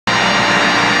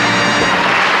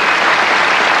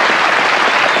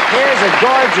a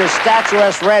gorgeous,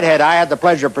 statuesque redhead I had the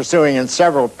pleasure of pursuing in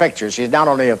several pictures. She's not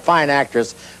only a fine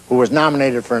actress who was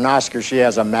nominated for an Oscar, she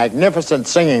has a magnificent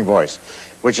singing voice,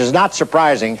 which is not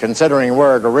surprising considering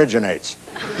where it originates.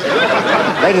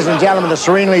 Ladies and gentlemen, the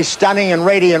serenely stunning and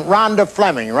radiant Rhonda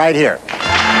Fleming, right here.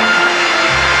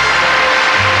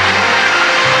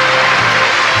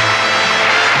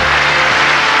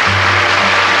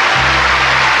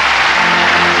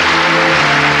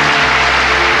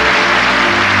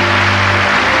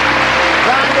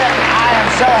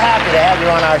 So happy to have you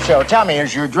on our show. Tell me,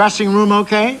 is your dressing room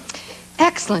okay?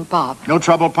 Excellent, Bob. No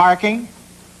trouble parking?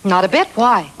 Not a bit.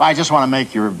 Why? I just want to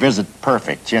make your visit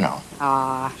perfect, you know.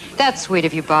 Ah, that's sweet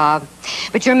of you, Bob.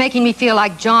 But you're making me feel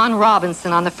like John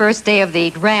Robinson on the first day of the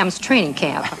Rams training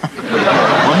camp.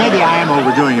 Well, maybe I am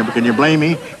overdoing it, but can you blame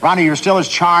me? Ronnie, you're still as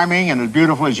charming and as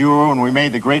beautiful as you were when we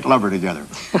made the great Lover together.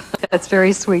 That's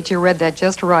very sweet. You read that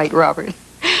just right, Robert.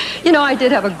 You know, I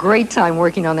did have a great time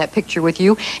working on that picture with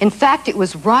you. In fact, it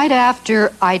was right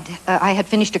after I had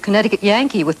finished A Connecticut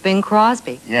Yankee with Bing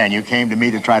Crosby. Yeah, and you came to me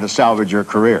to try to salvage your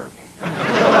career.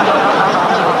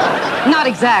 Not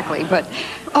exactly, but,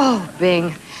 oh,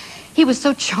 Bing. He was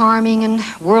so charming and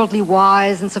worldly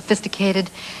wise and sophisticated.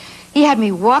 He had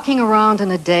me walking around in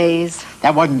a daze.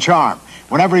 That wasn't charm.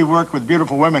 Whenever he worked with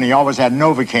beautiful women, he always had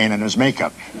Novocaine in his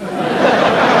makeup.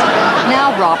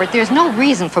 Now, Robert, there's no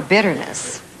reason for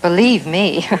bitterness. Believe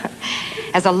me,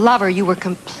 as a lover, you were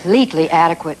completely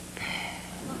adequate.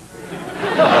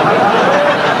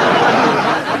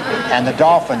 And the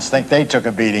Dolphins think they took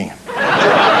a beating.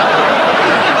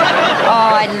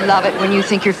 Oh, I love it when you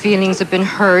think your feelings have been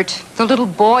hurt. The little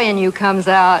boy in you comes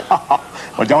out.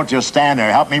 Well, don't just stand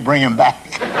there. Help me bring him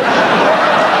back.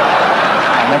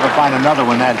 I'll never find another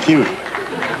one that cute.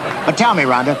 But tell me,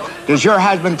 Rhonda, does your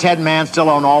husband, Ted Mann,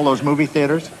 still own all those movie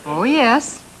theaters? Oh,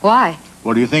 yes. Why?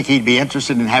 Well, do you think he'd be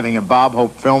interested in having a Bob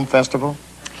Hope Film Festival?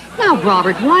 Now,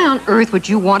 Robert, why on earth would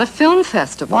you want a film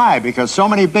festival? Why? Because so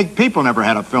many big people never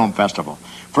had a film festival.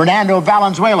 Fernando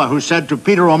Valenzuela, who said to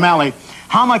Peter O'Malley,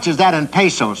 "How much is that in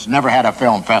pesos?" never had a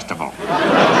film festival.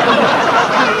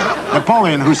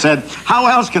 Napoleon, who said, "How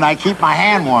else can I keep my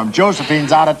hand warm?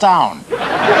 Josephine's out of town."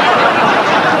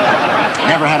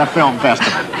 Never had a film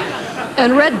festival.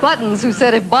 And Red Buttons, who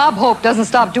said, "If Bob Hope doesn't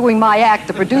stop doing my act,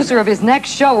 the producer of his next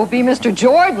show will be Mr.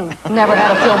 Jordan." Never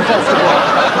had a film festival.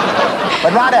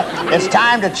 But, Rhonda, it's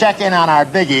time to check in on our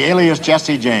biggie, Alias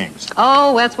Jesse James.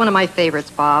 Oh, that's one of my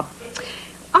favorites, Bob.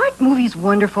 Aren't movies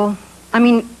wonderful? I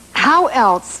mean, how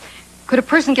else could a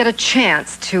person get a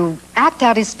chance to act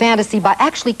out his fantasy by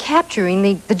actually capturing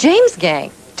the James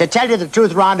gang? To tell you the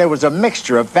truth, Rhonda, it was a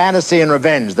mixture of fantasy and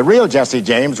revenge. The real Jesse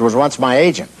James was once my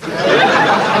agent.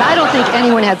 And I don't think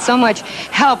anyone had so much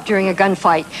help during a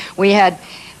gunfight. We had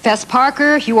Fess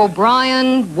Parker, Hugh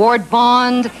O'Brien, Ward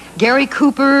Bond, Gary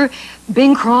Cooper,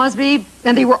 Bing Crosby,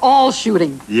 and they were all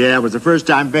shooting. Yeah, it was the first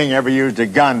time Bing ever used a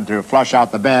gun to flush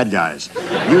out the bad guys.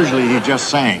 Usually he just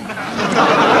sang.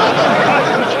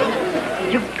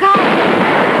 You've got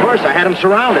it. Of course, I had him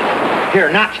surrounded. Here,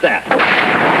 notch that.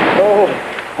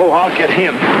 Oh, I'll get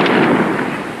him.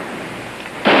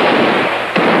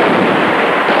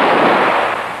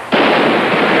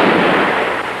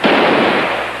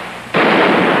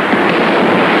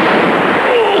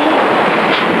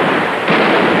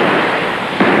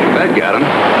 That got him.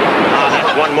 Ah,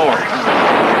 that's one more.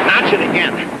 Notch it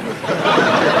again.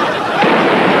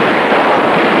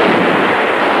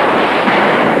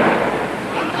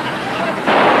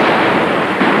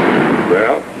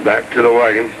 Well, back to the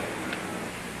wagon.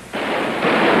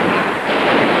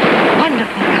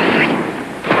 Wonderful,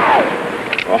 God.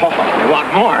 Oh, you want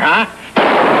more, huh?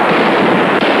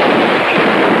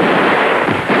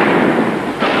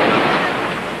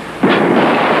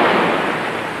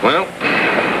 Well,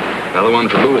 another one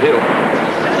for Blue Hill.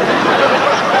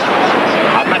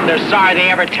 I'll bet they're sorry they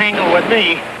ever tangled with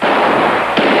me.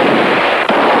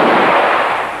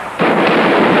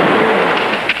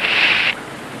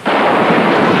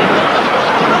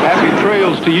 Happy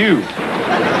trails to you.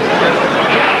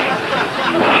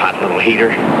 Hot little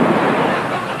heater.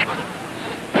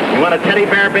 You want a teddy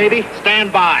bear, baby?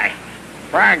 Stand by.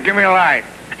 Frank, give me a light.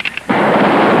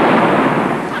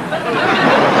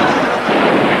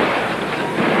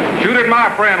 Shoot it, my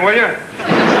friend, will you?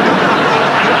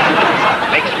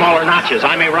 Make smaller notches.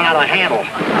 I may run out of the handle.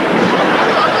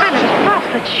 Kind of stuff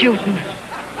that's shooting.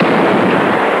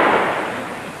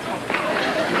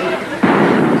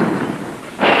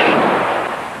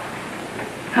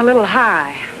 A little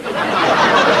high.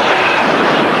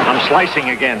 I'm slicing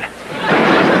again.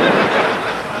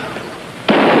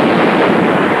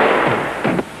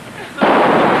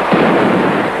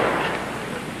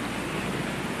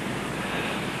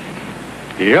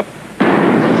 Yep.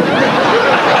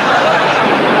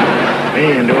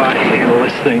 Man, do I handle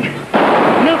this thing.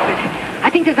 Milford, I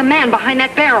think there's a man behind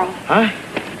that barrel. Huh?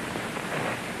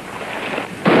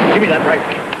 Give me that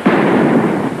rifle.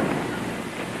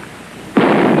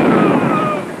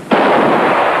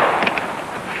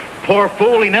 Poor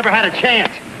fool, he never had a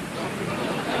chance.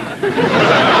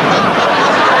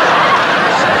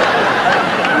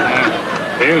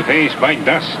 Pale-faced white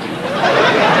dust.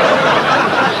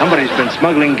 Somebody's been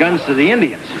smuggling guns to the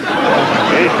Indians.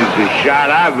 This is the shot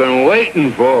I've been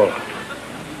waiting for.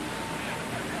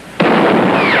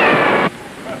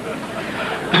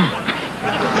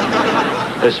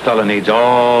 This fella needs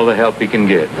all the help he can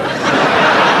get.